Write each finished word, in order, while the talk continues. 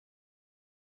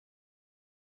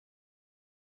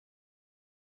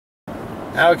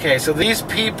Okay, so these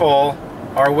people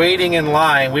are waiting in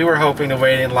line. We were hoping to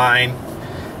wait in line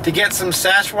to get some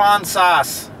Szechuan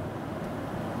sauce.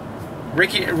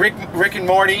 Rick and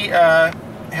Morty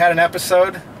had an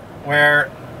episode where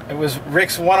it was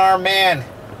Rick's one-armed man.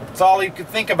 That's all he could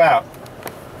think about.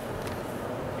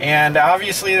 And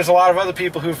obviously there's a lot of other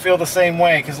people who feel the same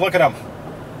way, because look at them.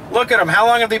 Look at them. How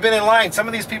long have they been in line? Some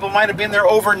of these people might have been there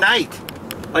overnight,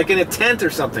 like in a tent or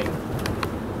something.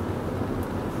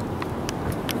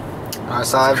 I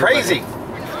saw it's crazy.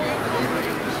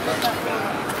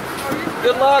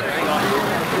 Good luck.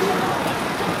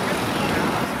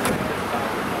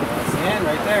 And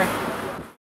right there.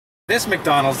 This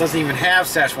McDonald's doesn't even have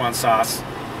Szechuan sauce.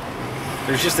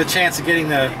 There's just a chance of getting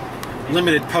the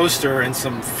limited poster and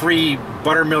some free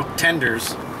buttermilk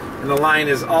tenders, and the line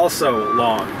is also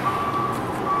long.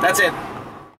 That's it.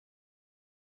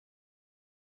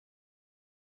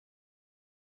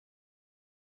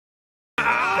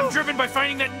 I'm driven by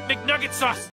finding that McNugget sauce.